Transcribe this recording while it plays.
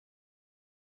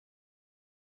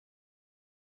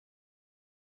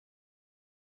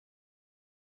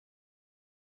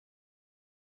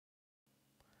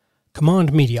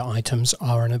Command media items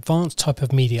are an advanced type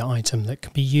of media item that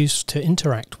can be used to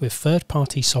interact with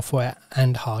third-party software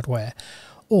and hardware,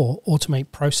 or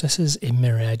automate processes in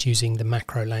Myriad using the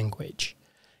macro language.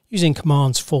 Using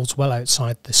commands falls well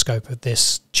outside the scope of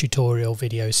this tutorial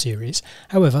video series.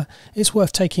 However, it's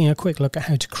worth taking a quick look at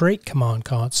how to create command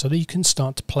cards so that you can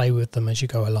start to play with them as you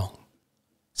go along.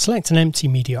 Select an empty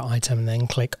media item and then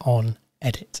click on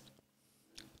Edit.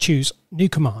 Choose New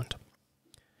Command.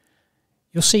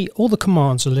 You'll see all the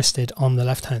commands are listed on the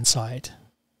left hand side.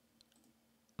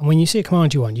 And when you see a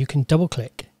command you want, you can double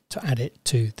click to add it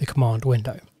to the command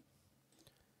window.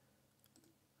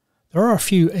 There are a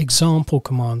few example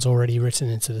commands already written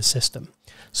into the system,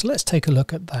 so let's take a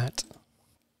look at that.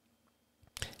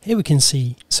 Here we can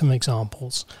see some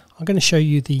examples. I'm going to show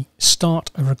you the start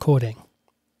a recording.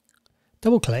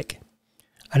 Double click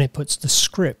and it puts the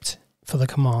script for the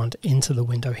command into the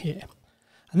window here,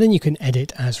 and then you can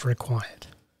edit as required.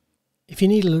 If you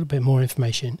need a little bit more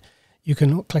information, you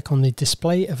can click on the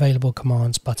Display Available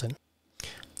Commands button.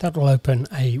 That will open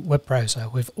a web browser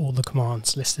with all the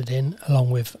commands listed in, along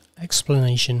with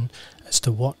explanation as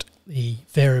to what the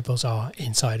variables are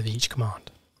inside of each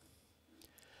command.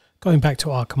 Going back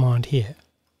to our command here,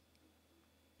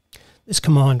 this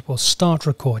command will start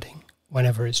recording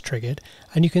whenever it's triggered,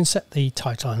 and you can set the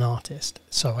title and artist.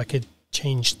 So I could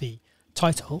change the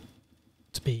title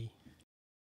to be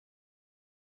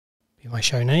my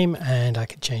show name, and I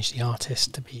could change the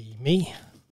artist to be me.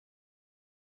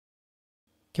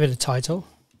 Give it a title.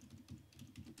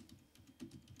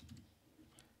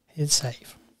 Hit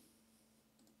save.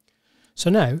 So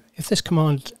now, if this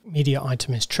command media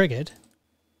item is triggered,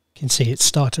 you can see it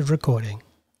started recording.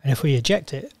 And if we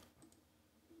eject it,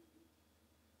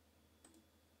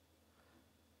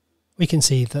 we can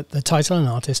see that the title and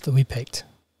artist that we picked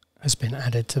has been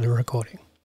added to the recording.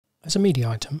 As a media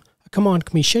item, a command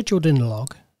can be scheduled in the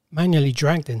log, manually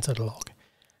dragged into the log,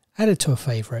 added to a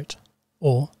favourite,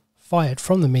 or fired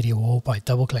from the media wall by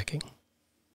double clicking.